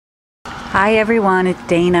Hi everyone, it's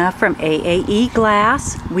Dana from AAE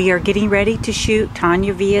Glass. We are getting ready to shoot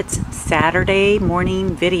Tanya Viet's Saturday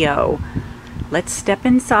morning video. Let's step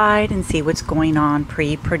inside and see what's going on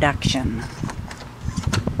pre-production.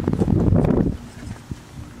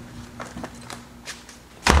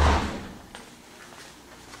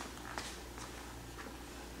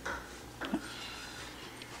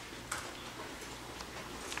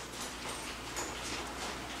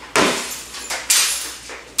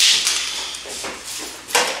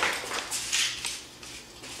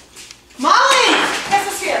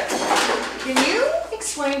 Can you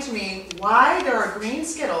explain to me why there are green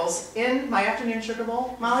Skittles in my afternoon sugar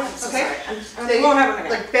bowl, Molly? Okay. They won't have them.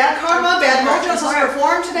 Like bad karma, bad mojo supposed to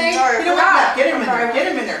perform today. You know what? Yeah, get him in there.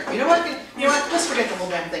 Get him in there. You know what? You know what? Let's forget the whole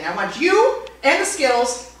damn thing. I want you and the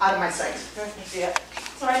Skittles out of my sight. Yeah.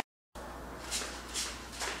 Sorry.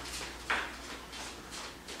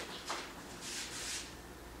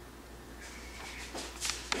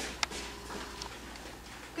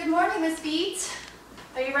 Good morning, Miss Beats.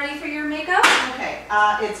 Are you ready for your makeup? Okay.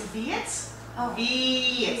 It's Viet's. Oh.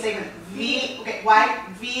 Viet. Say it. V. Okay. Why?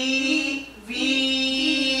 Viet.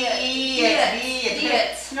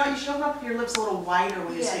 You know, you should open up your lips a little wider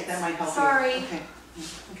when you speak. That might help you. Sorry. Okay.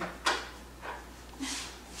 Okay.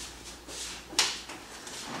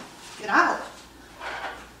 Get out.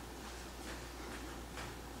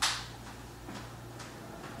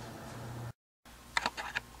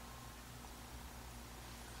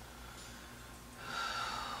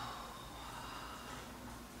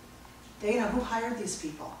 Dana, who hired these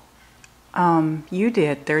people? You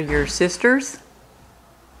did. They're your sisters?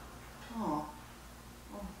 Oh.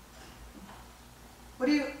 What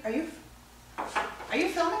are you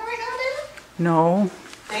filming right now, Dana? No.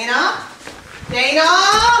 Dana?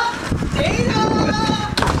 Dana?